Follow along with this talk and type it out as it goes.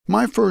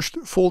My first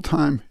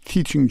full-time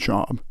teaching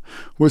job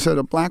was at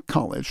a black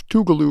college,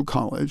 Tougaloo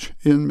College,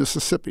 in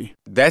Mississippi.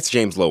 That's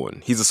James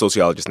Loewen. He's a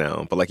sociologist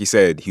now, but like he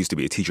said, he used to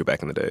be a teacher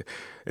back in the day.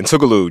 And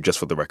Tougaloo, just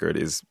for the record,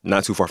 is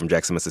not too far from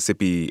Jackson,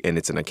 Mississippi, and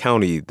it's in a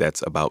county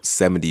that's about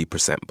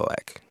 70%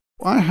 black.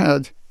 I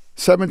had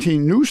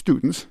 17 new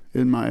students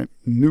in my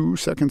new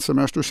second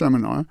semester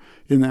seminar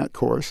in that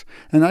course,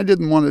 and I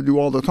didn't want to do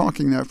all the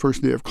talking that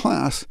first day of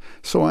class,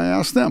 so I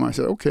asked them, I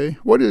said, okay,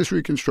 what is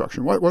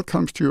Reconstruction? What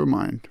comes to your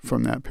mind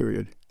from that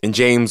period? And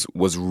James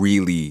was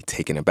really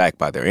taken aback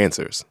by their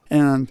answers.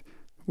 And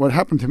what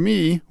happened to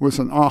me was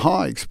an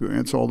aha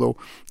experience, although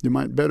you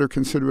might better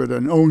consider it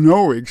an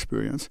oh-no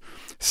experience.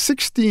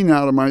 16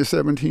 out of my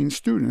 17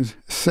 students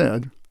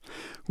said,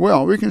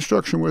 well,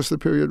 Reconstruction was the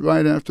period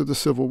right after the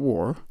Civil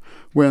War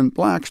when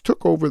blacks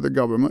took over the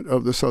government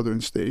of the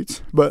southern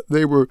states, but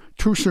they were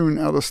too soon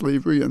out of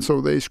slavery, and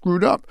so they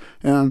screwed up,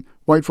 and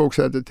white folks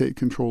had to take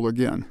control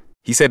again.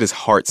 He said his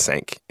heart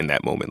sank in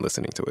that moment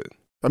listening to it.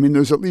 I mean,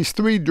 there's at least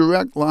 3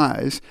 direct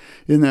lies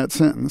in that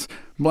sentence.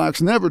 Blacks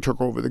never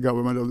took over the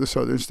government of the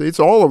southern states.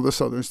 All of the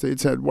southern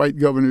states had white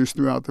governors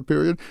throughout the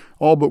period.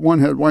 All but one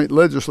had white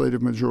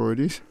legislative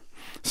majorities.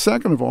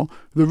 Second of all,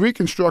 the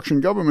Reconstruction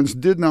governments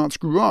did not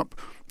screw up.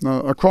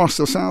 Across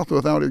the South,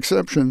 without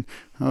exception,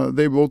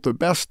 they wrote the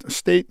best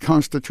state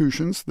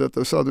constitutions that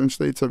the southern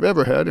states have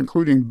ever had,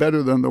 including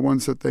better than the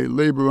ones that they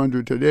labor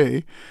under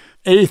today.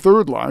 A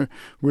third lie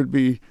would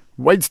be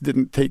whites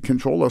didn't take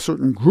control. A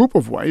certain group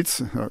of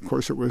whites, of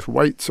course it was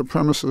white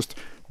supremacist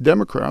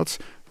Democrats,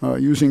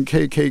 using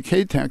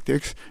KKK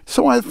tactics.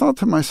 So I thought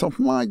to myself,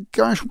 my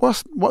gosh,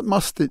 what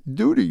must it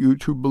do to you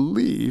to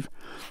believe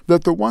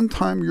that the one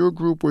time your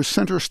group was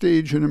center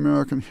stage in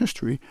American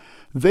history,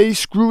 they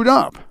screwed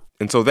up?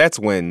 And so that's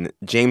when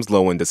James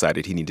Loewen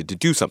decided he needed to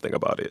do something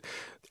about it.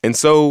 And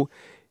so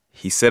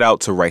he set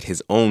out to write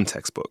his own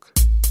textbook.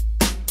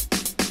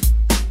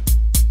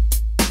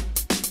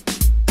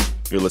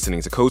 You're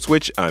listening to Code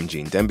Switch. I'm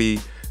Gene Demby.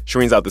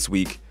 Shireen's out this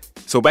week.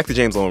 So back to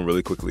James Loewen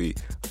really quickly.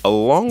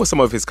 Along with some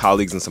of his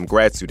colleagues and some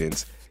grad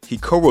students, he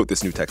co-wrote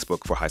this new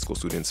textbook for high school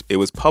students. It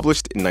was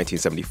published in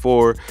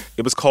 1974.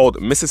 It was called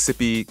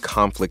Mississippi,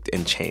 Conflict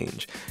and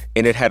Change.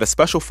 And it had a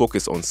special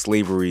focus on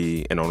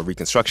slavery and on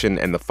Reconstruction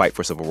and the fight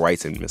for civil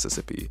rights in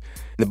Mississippi.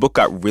 And the book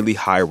got really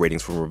high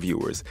ratings from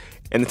reviewers.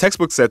 And the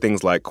textbook said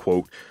things like,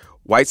 quote,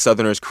 white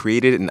Southerners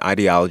created an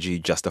ideology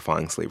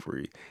justifying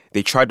slavery.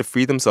 They tried to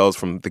free themselves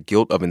from the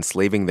guilt of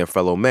enslaving their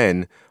fellow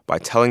men by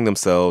telling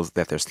themselves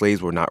that their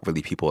slaves were not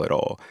really people at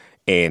all.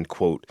 And,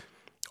 quote,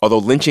 although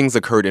lynchings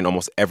occurred in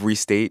almost every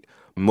state,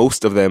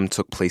 most of them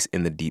took place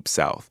in the Deep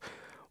South.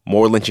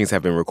 More lynchings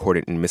have been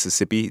recorded in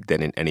Mississippi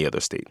than in any other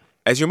state.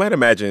 As you might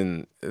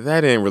imagine,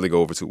 that didn't really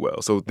go over too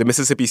well. So the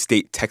Mississippi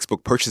State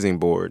Textbook Purchasing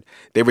Board,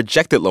 they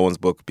rejected Loewen's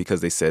book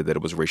because they said that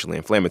it was racially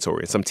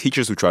inflammatory. And some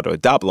teachers who tried to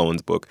adopt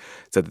Loewen's book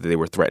said that they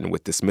were threatened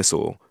with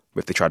dismissal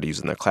if they tried to use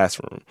it in their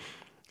classroom.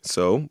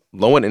 So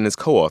Loewen and his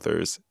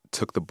co-authors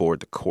took the board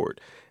to court.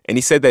 And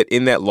he said that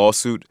in that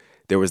lawsuit,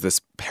 there was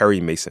this Perry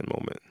Mason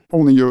moment.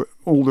 Only your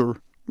older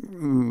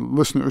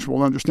listeners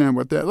will understand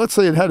what that. Let's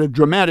say it had a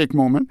dramatic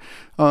moment,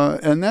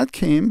 and that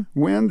came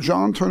when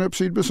John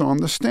Turnipseed was on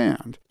the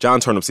stand. John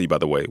Turnipseed, by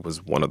the way,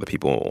 was one of the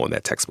people on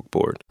that textbook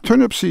board.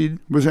 Turnipseed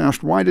was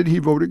asked why did he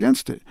vote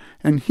against it,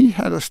 and he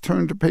had us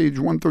turn to page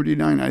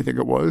 139, I think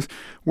it was,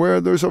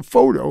 where there's a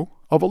photo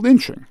of a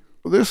lynching.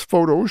 This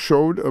photo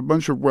showed a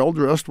bunch of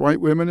well-dressed white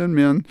women and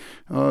men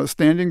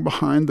standing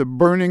behind the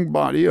burning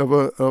body of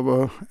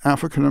a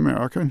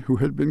African-American who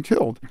had been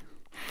killed.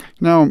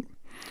 Now,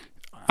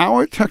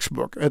 our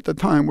textbook at the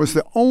time was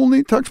the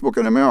only textbook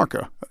in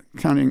America,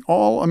 counting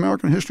all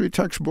American history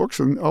textbooks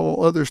and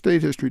all other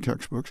state history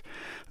textbooks,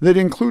 that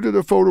included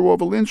a photo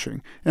of a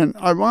lynching. And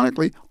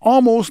ironically,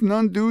 almost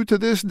none do to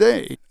this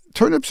day.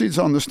 Turnipseed's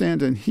on the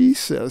stand and he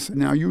says,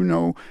 now you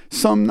know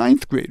some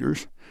ninth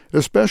graders,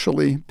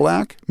 especially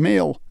black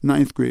male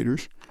ninth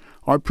graders,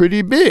 are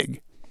pretty big.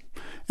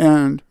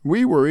 And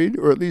we worried,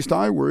 or at least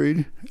I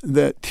worried,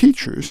 that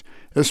teachers,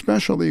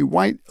 especially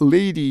white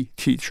lady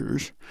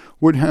teachers,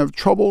 would have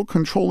trouble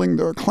controlling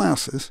their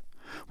classes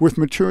with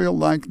material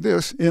like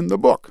this in the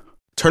book.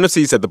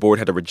 Turnipseed said the board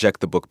had to reject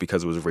the book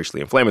because it was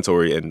racially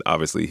inflammatory, and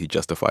obviously he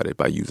justified it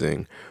by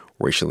using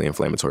racially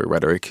inflammatory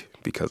rhetoric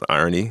because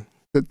irony.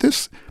 At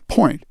this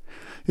point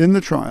in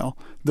the trial,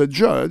 the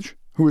judge,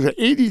 who was an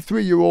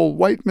 83-year-old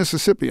white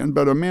Mississippian,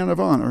 but a man of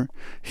honor,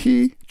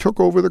 he took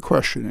over the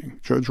questioning,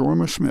 Judge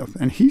Orma Smith,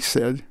 and he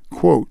said,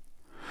 quote,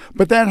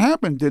 but that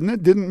happened, didn't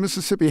it? Didn't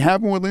Mississippi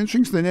have more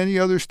lynchings than any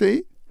other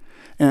state?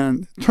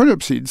 And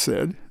Turnipseed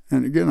said,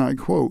 and again I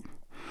quote,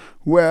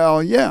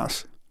 well,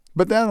 yes,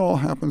 but that all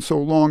happened so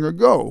long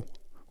ago.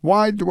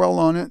 Why dwell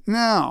on it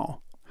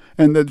now?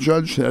 And the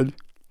judge said,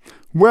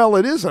 well,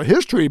 it is a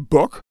history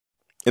book.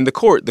 In the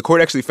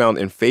court actually found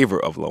in favor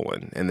of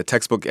Loewen, and the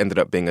textbook ended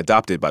up being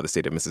adopted by the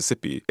state of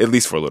Mississippi, at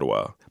least for a little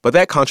while. But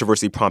that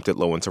controversy prompted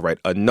Loewen to write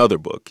another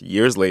book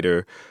years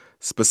later,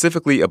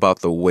 specifically about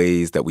the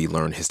ways that we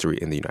learn history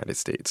in the United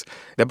States.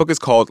 That book is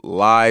called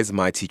Lies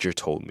My Teacher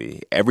Told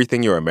Me: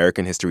 Everything Your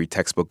American History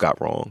Textbook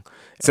Got Wrong.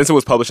 Since it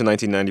was published in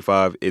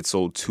 1995, it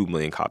sold 2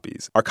 million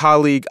copies. Our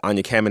colleague,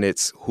 Anya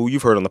Kamenetz, who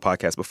you've heard on the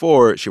podcast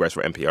before, she writes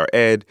for NPR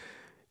Ed,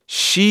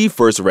 she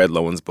first read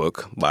Lowen's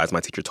book, Lies My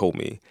Teacher Told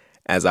Me,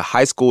 as a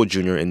high school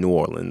junior in New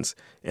Orleans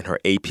in her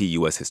AP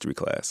U.S. history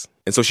class.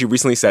 And so she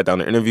recently sat down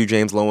to interview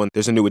James Lowen.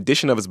 There's a new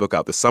edition of his book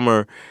out this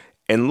summer.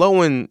 And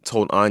Lowen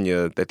told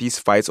Anya that these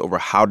fights over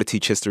how to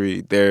teach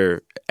history,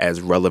 they're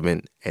as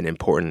relevant and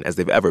important as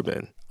they've ever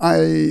been.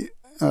 I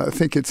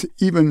think it's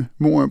even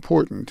more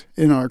important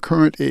in our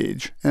current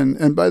age.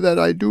 And by that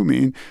I do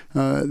mean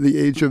the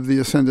age of the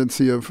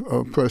ascendancy of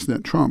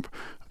President Trump,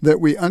 that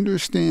we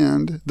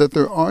understand that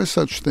there are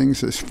such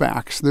things as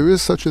facts. There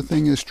is such a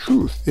thing as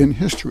truth in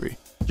history.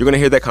 You're going to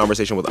hear that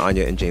conversation with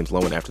Anya and James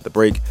Lowen after the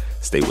break.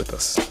 Stay with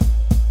us.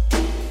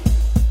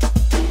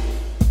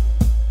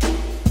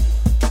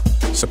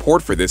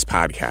 Support for this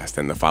podcast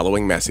and the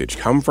following message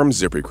come from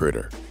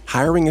ZipRecruiter.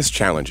 Hiring is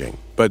challenging,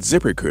 but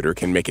ZipRecruiter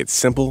can make it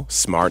simple,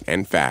 smart,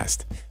 and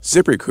fast.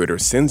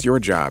 ZipRecruiter sends your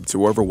job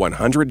to over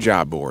 100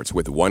 job boards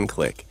with one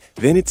click.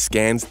 Then it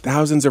scans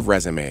thousands of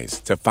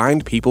resumes to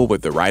find people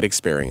with the right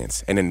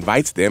experience and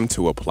invites them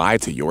to apply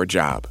to your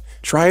job.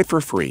 Try it for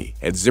free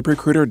at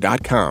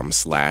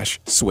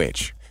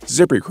ZipRecruiter.com/switch.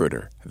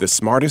 ZipRecruiter, the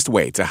smartest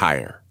way to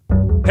hire.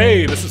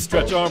 Hey, this is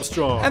Stretch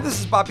Armstrong. And this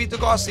is Papito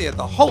Garcia,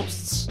 the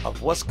hosts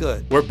of What's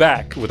Good. We're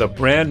back with a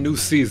brand new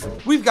season.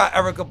 We've got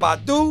Erykah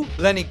Badu,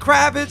 Lenny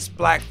Kravitz,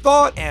 Black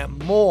Thought, and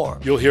more.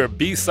 You'll hear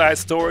B-side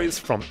stories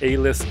from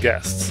A-list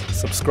guests.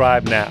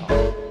 Subscribe now.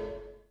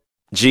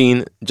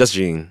 Gene, just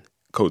Gene,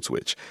 Code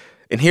Switch.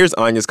 And here's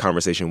Anya's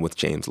conversation with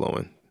James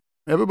Lowen.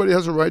 Everybody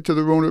has a right to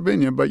their own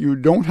opinion, but you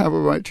don't have a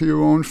right to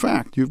your own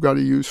fact. You've got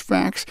to use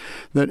facts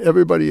that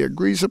everybody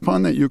agrees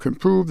upon, that you can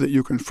prove, that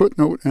you can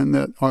footnote, and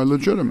that are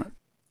legitimate.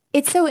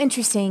 It's so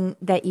interesting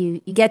that you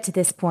get to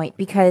this point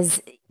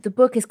because the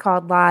book is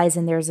called Lies,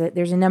 and there's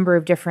a number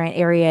of different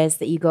areas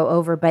that you go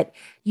over, but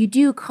you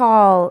do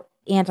call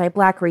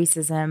anti-Black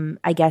racism,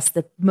 I guess,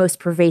 the most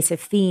pervasive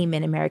theme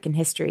in American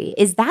history.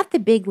 Is that the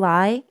big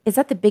lie? Is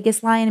that the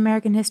biggest lie in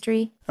American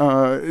history?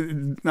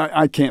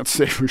 I can't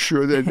say for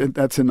sure.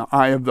 That's in the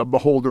eye of the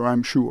beholder,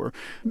 I'm sure.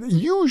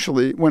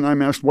 Usually, when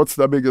I'm asked what's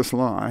the biggest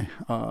lie,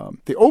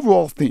 the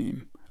overall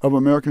theme of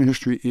American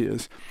history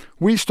is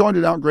we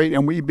started out great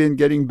and we've been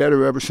getting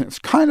better ever since,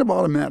 kind of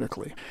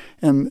automatically.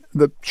 And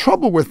the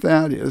trouble with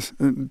that is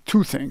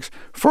two things.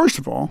 First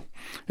of all,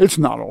 it's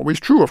not always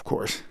true, of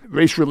course.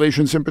 Race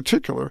relations in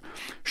particular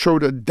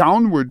showed a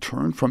downward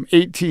turn from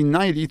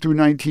 1890 through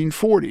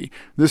 1940.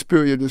 This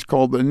period is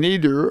called the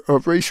nadir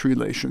of race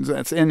relations.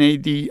 That's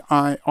Nadir.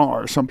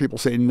 Some people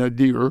say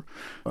nadir.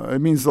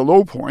 It means the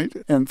low point,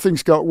 and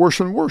things got worse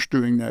and worse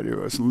during that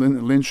era.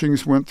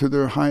 Lynchings went to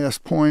their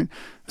highest point.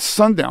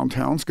 Sundown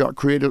towns got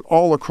created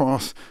all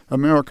across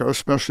America,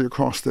 especially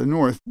across the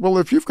North. Well,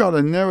 if you've got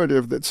a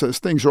narrative that says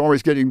things are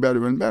always getting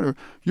better and better,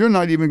 you're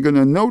not even going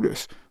to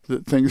notice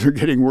that things are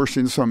getting worse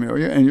in some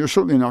area, and you're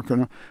certainly not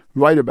going to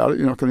write about it.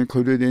 You're not going to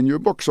include it in your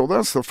book. So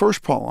that's the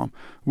first problem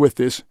with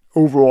this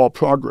overall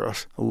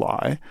progress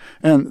lie.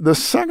 And the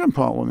second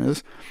problem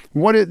is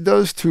what it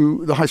does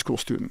to the high school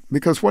student.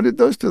 Because what it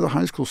does to the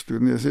high school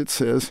student is it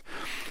says,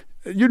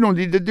 you don't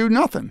need to do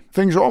nothing.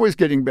 Things are always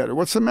getting better.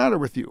 What's the matter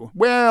with you?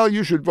 Well,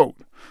 you should vote.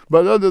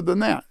 But other than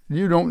that,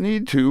 you don't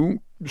need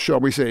to, shall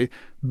we say,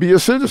 be a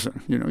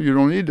citizen. You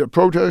don't need to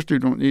protest. You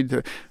don't need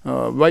to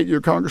write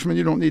your congressman.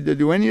 You don't need to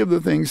do any of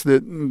the things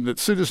that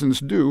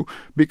citizens do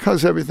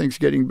because everything's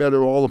getting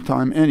better all the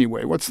time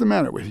anyway. What's the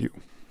matter with you?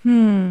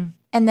 And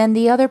then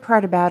the other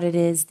part about it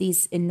is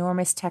these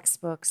enormous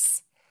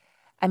textbooks.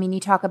 I mean,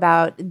 you talk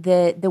about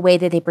the way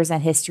that they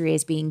present history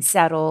as being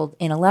settled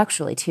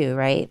intellectually too,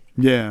 right?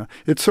 Yeah,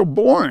 it's so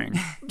boring.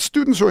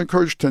 Students are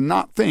encouraged to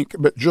not think,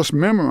 but just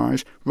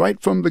memorize right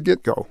from the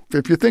get-go.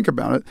 If you think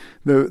about it,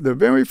 the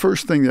very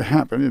first thing that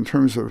happened in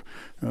terms of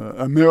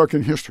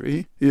American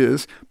history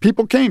is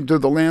people came to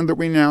the land that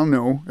we now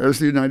know as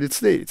the United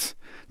States.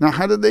 Now,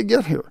 how did they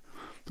get here?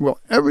 Well,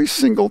 every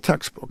single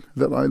textbook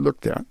that I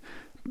looked at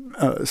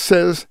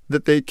says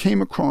that they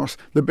came across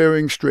the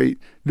Bering Strait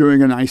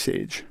during an ice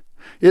age.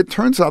 It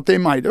turns out they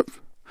might have.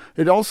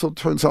 It also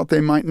turns out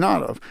they might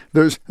not have.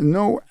 There's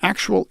no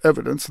actual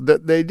evidence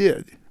that they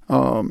did.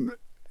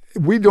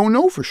 We don't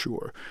know for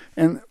sure.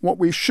 And what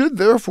we should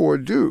therefore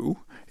do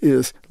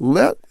is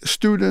let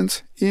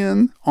students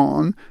in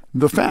on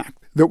the fact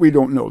that we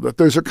don't know, that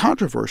there's a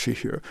controversy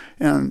here,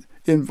 and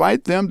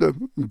invite them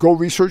to go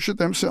research it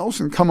themselves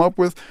and come up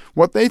with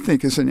what they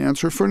think is an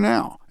answer for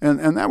now.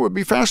 And that would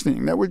be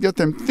fascinating. That would get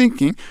them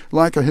thinking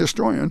like a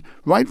historian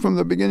right from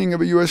the beginning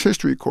of a U.S.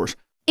 history course.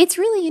 It's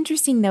really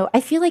interesting, though. I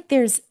feel like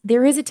there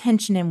is a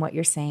tension in what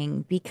you're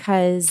saying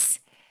because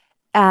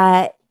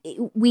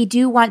we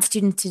do want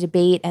students to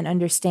debate and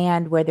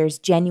understand where there's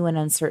genuine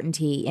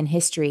uncertainty in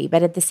history.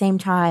 But at the same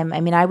time,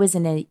 I mean, I was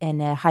in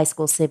a high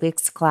school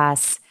civics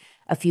class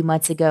a few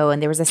months ago,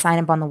 and there was a sign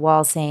up on the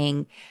wall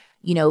saying,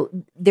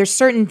 there's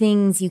certain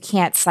things you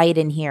can't cite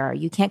in here.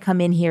 You can't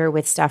come in here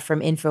with stuff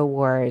from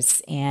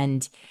InfoWars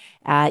and,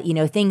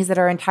 things that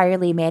are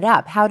entirely made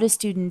up. How do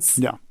students...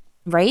 Yeah.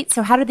 Right?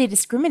 So how do they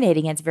discriminate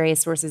against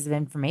various sources of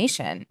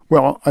information?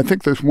 Well, I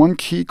think there's one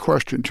key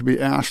question to be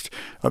asked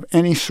of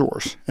any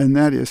source, and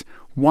that is,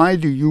 why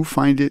do you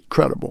find it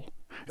credible?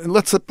 And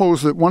let's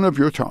suppose that one of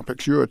your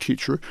topics, you're a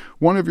teacher,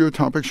 one of your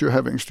topics you're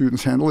having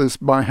students handle is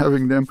by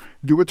having them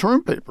do a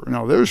term paper.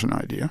 Now, there's an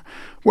idea.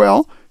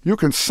 Well, you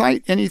can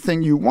cite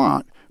anything you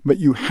want, but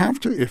you have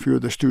to, if you're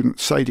the student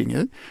citing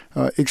it,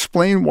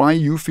 explain why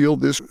you feel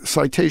this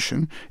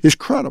citation is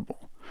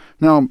credible.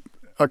 Now,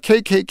 a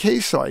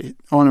KKK site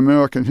on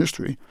American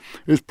history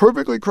is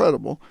perfectly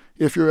credible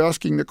if you're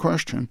asking the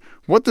question,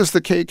 what does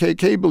the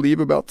KKK believe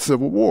about the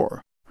Civil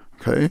War?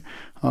 Okay.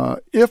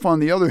 If,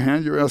 on the other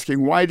hand, you're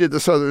asking, why did the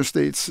Southern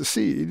states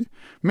secede?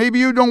 Maybe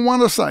you don't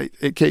want to cite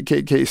a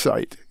KKK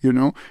site,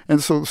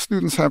 And so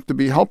students have to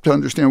be helped to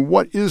understand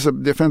what is a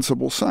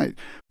defensible site.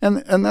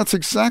 And that's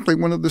exactly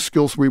one of the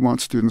skills we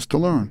want students to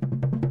learn.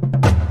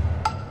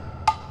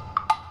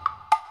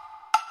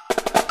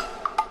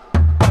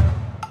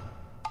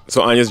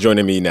 So Anya's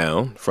joining me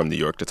now from New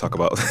York to talk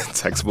about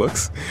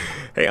textbooks.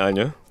 Hey,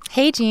 Anya.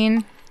 Hey,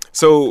 Gene.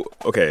 So,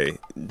 okay,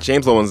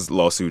 James Loewen's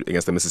lawsuit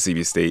against the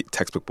Mississippi State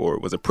Textbook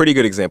Board was a pretty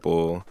good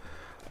example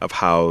of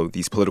how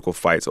these political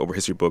fights over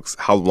history books,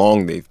 how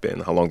long they've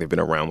been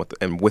around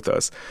with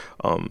us.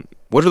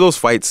 What are those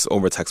fights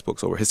over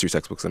textbooks, over history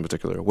textbooks in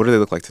particular? What do they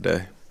look like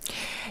today?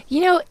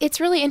 It's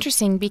really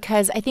interesting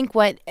because I think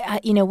what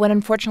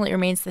unfortunately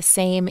remains the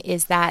same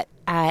is that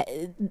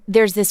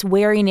there's this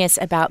wariness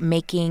about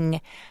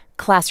making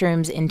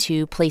classrooms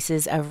into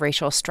places of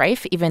racial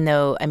strife, even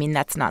though,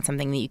 that's not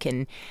something that you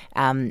can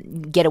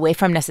get away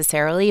from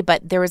necessarily.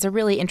 But there was a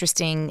really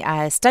interesting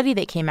study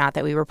that came out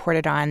that we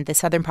reported on. The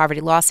Southern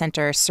Poverty Law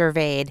Center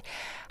surveyed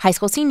high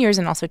school seniors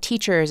and also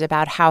teachers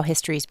about how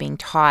history is being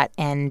taught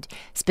and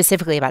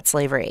specifically about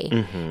slavery.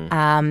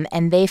 Mm-hmm.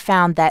 And they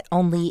found that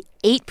only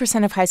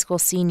 8% of high school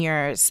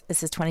seniors,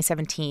 this is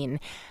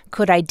 2017,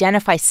 could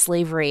identify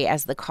slavery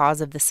as the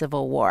cause of the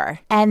Civil War.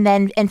 And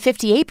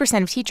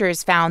 58% of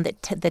teachers found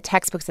that the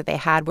textbooks that they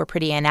had were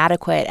pretty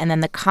inadequate. And then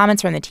the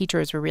comments from the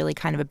teachers were really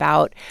kind of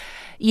about,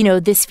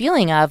 this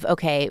feeling of,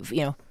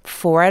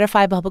 4 out of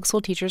 5 public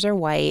school teachers are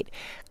white.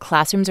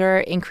 Classrooms are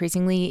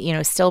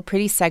increasingly, still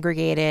pretty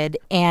segregated.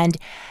 And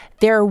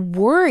they're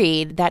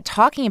worried that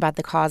talking about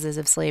the causes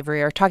of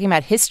slavery or talking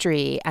about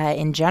history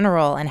in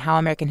general and how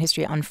American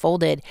history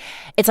unfolded,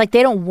 it's like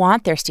they don't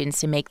want their students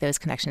to make those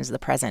connections to the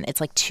present.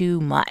 It's like too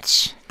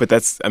much. But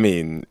that's,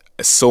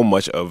 so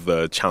much of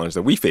the challenge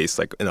that we face,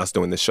 like in us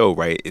doing this show,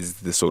 right,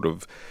 is this sort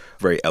of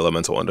very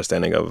elemental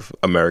understanding of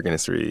American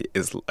history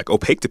is like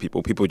opaque to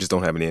people. People just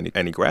don't have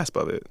any grasp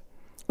of it.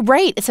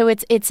 Right. So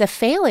it's a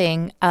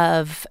failing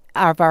of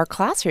our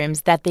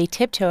classrooms that they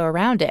tiptoe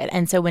around it.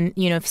 And so when,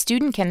 if a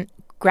student can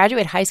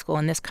graduate high school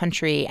in this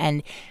country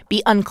and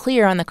be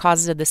unclear on the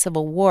causes of the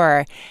Civil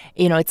War,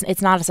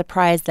 it's not a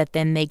surprise that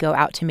then they go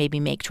out to maybe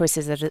make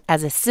choices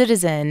as a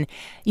citizen.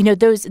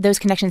 Those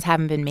connections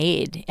haven't been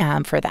made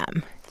for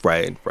them.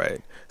 Right.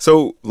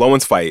 So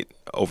Loewen's fight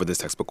over this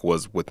textbook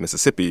was with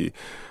Mississippi.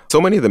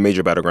 So many of the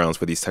major battlegrounds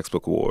for these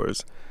textbook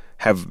wars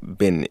have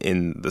been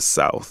in the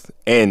South,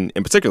 and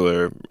in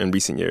particular, in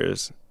recent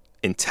years,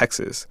 in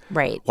Texas.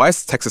 Right. Why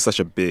is Texas such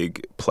a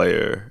big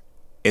player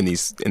in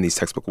these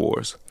textbook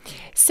wars?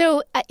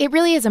 So it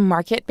really is a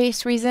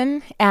market-based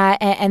reason.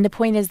 And the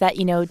point is that,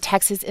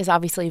 Texas is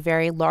obviously a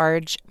very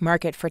large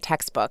market for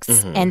textbooks.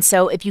 Mm-hmm. And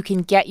so if you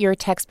can get your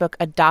textbook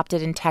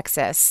adopted in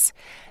Texas,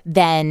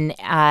 then,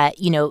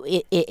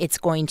 it's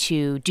going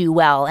to do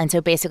well. And so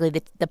basically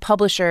the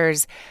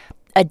publishers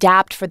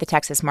adapt for the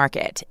Texas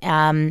market.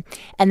 And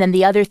then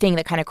the other thing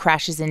that kind of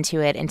crashes into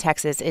it in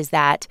Texas is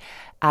that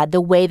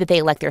the way that they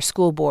elect their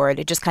school board,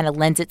 it just kind of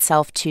lends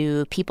itself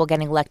to people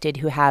getting elected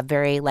who have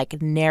very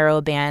narrow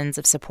bands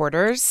of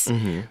supporters,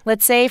 mm-hmm.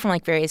 let's say, from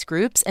various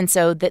groups. And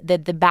so the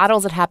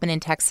battles that happen in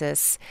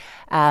Texas,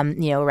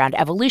 around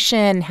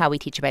evolution, how we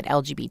teach about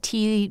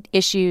LGBT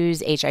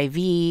issues,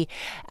 HIV,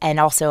 and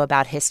also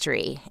about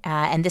history.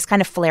 And this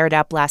kind of flared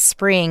up last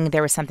spring.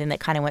 There was something that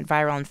kind of went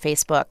viral on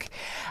Facebook.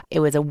 It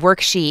was a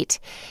worksheet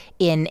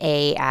in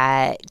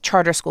a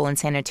charter school in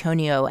San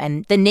Antonio.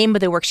 And the name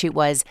of the worksheet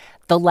was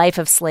The Life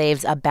of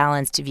Slaves, A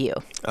Balanced View.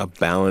 A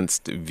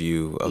balanced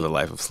view of the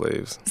life of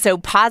slaves. So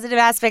positive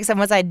aspects on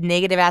one side,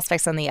 negative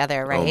aspects on the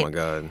other, right? Oh, my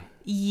God.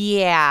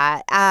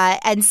 Yeah.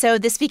 And so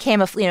this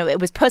became it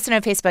was posted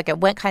on Facebook. It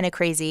went kind of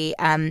crazy.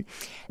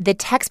 The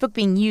textbook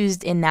being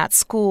used in that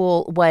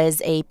school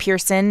was a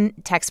Pearson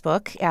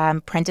textbook,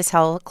 Prentice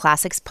Hall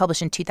Classics,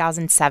 published in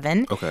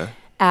 2007. Okay.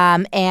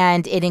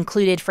 And it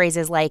included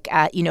phrases like,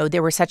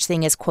 there were such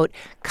thing as, quote,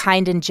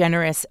 kind and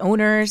generous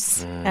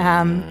owners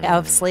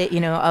of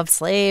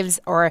slaves,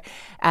 or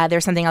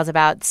there's something else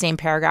about the same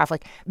paragraph,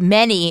 like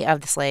many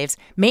of the slaves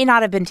may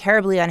not have been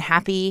terribly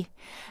unhappy.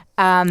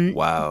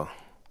 Wow.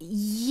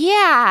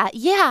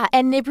 Yeah.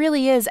 And it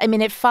really is.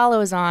 It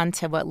follows on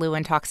to what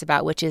Loewen talks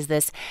about, which is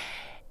this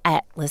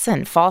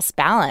false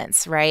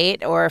balance,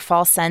 right? Or a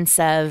false sense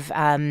of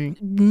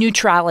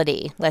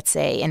neutrality, let's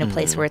say, in a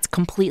place where it's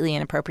completely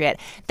inappropriate.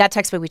 That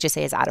textbook, we just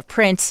say, is out of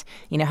print,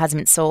 hasn't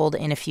been sold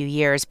in a few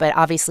years. But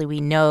obviously,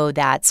 we know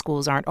that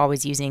schools aren't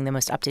always using the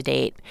most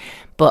up-to-date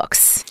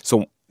books.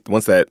 So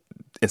once that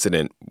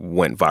incident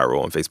went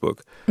viral on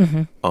Facebook,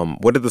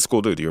 what did the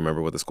school do? Do you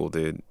remember what the school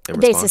did in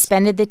response? They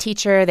suspended the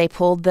teacher. They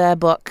pulled the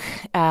book.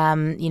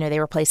 They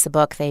replaced the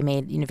book. They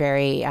made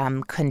very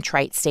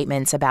contrite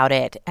statements about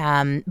it.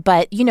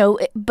 But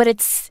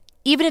it's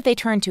even if they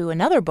turn to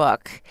another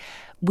book,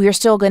 we're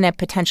still going to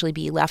potentially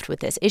be left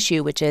with this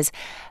issue, which is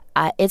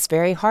it's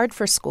very hard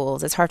for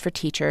schools. It's hard for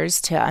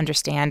teachers to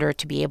understand or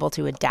to be able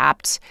to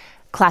adapt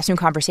classroom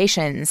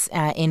conversations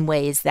in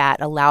ways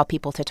that allow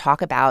people to talk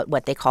about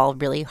what they call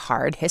really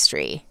hard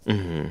history.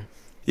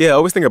 Yeah, I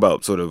always think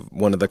about sort of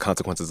one of the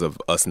consequences of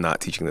us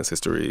not teaching this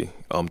history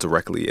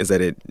directly is that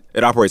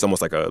it operates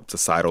almost like a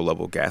societal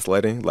level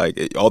gaslighting.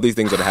 Like all these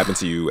things that happen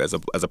to you as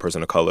a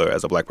person of color,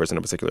 as a Black person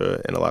in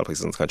particular, in a lot of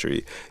places in this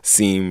country,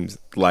 seems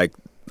like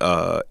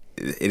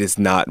it is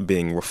not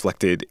being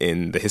reflected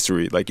in the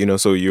history.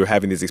 So you're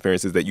having these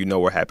experiences that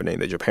are happening,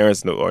 that your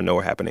parents know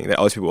are happening, that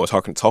other people are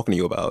talking to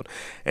you about,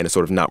 and it's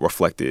sort of not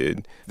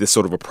reflected. This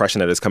sort of oppression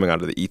that is coming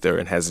out of the ether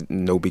and has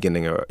no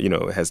beginning or,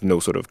 has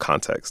no sort of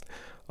context,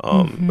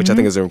 which I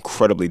think is an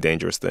incredibly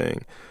dangerous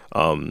thing.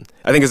 I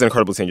think it's an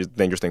incredibly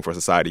dangerous thing for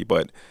society,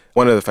 but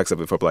one of the effects of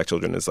it for Black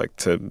children is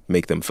to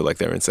make them feel like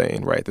they're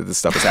insane, right? That this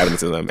stuff is happening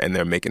to them and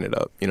they're making it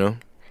up,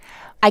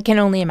 I can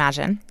only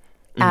imagine.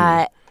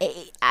 I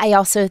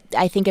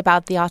think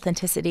about the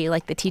authenticity,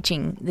 like the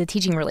teaching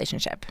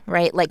relationship,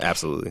 right?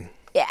 Absolutely.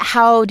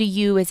 How do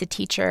you as a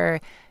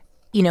teacher,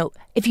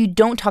 if you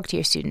don't talk to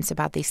your students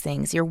about these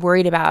things, you're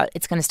worried about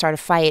it's going to start a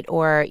fight,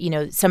 or,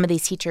 some of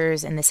these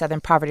teachers in the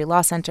Southern Poverty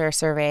Law Center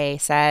survey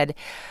said,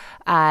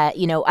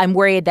 I'm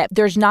worried that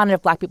there's not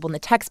enough Black people in the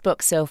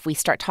textbook. So if we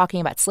start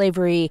talking about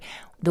slavery,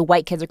 the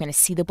white kids are going to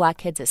see the Black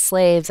kids as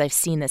slaves. I've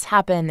seen this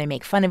happen. They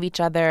make fun of each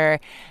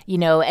other,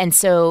 and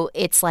so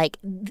it's like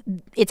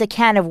it's a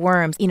can of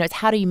worms. It's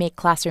how do you make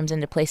classrooms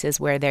into places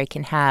where they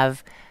can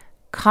have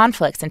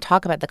conflicts and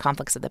talk about the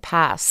conflicts of the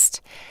past,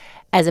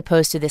 as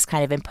opposed to this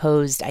kind of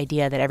imposed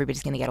idea that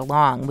everybody's going to get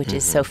along, which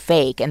is so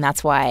fake. And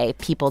that's why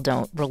people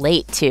don't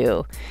relate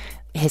to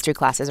history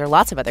classes or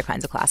lots of other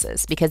kinds of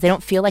classes, because they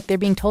don't feel like they're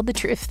being told the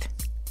truth.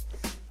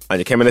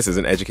 Anya Kamenetz is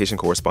an education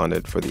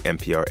correspondent for the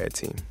NPR Ed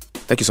team.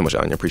 Thank you so much,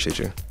 Anya. Appreciate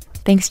you.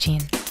 Thanks,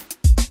 Gene.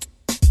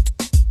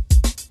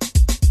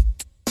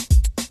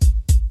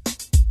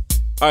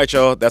 All right,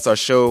 y'all. That's our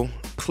show.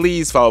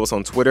 Please follow us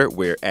on Twitter.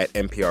 We're at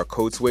NPR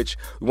Code Switch.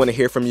 We want to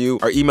hear from you.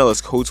 Our email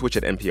is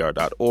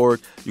codeswitch@npr.org.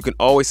 You can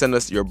always send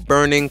us your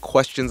burning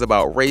questions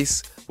about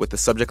race with the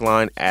subject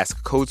line,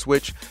 Ask Code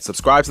Switch.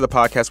 Subscribe to the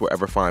podcast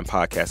wherever fine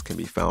podcasts can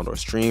be found or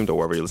streamed, or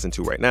wherever you listen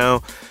to right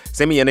now.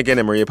 Sammy Yennigan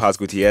and Maria Paz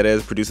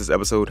Gutierrez produced this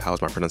episode.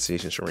 How's my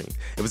pronunciation, Shireen?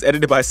 It was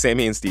edited by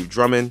Sammy and Steve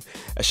Drummond.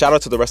 A shout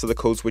out to the rest of the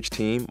Code Switch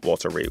team: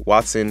 Walter Ray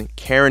Watson,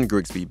 Karen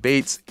Grigsby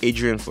Bates,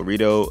 Adrian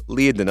Florido,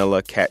 Leah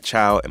Danella, Kat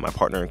Chow, and my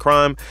partner in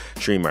crime,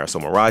 Shireen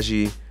Marisol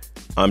Meraji.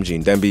 I'm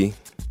Gene Demby.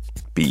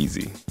 Be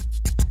easy.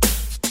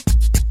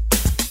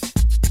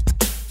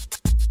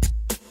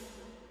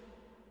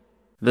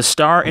 The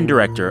star and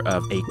director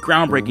of a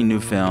groundbreaking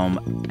new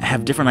film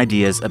have different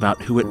ideas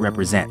about who it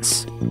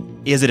represents.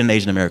 Is it an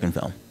Asian American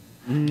film?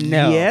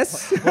 No.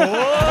 Yes.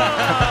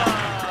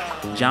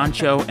 John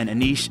Cho and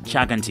Anish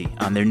Chaganty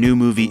on their new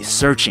movie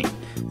Searching,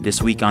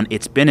 this week on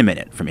It's Been a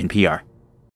Minute from NPR.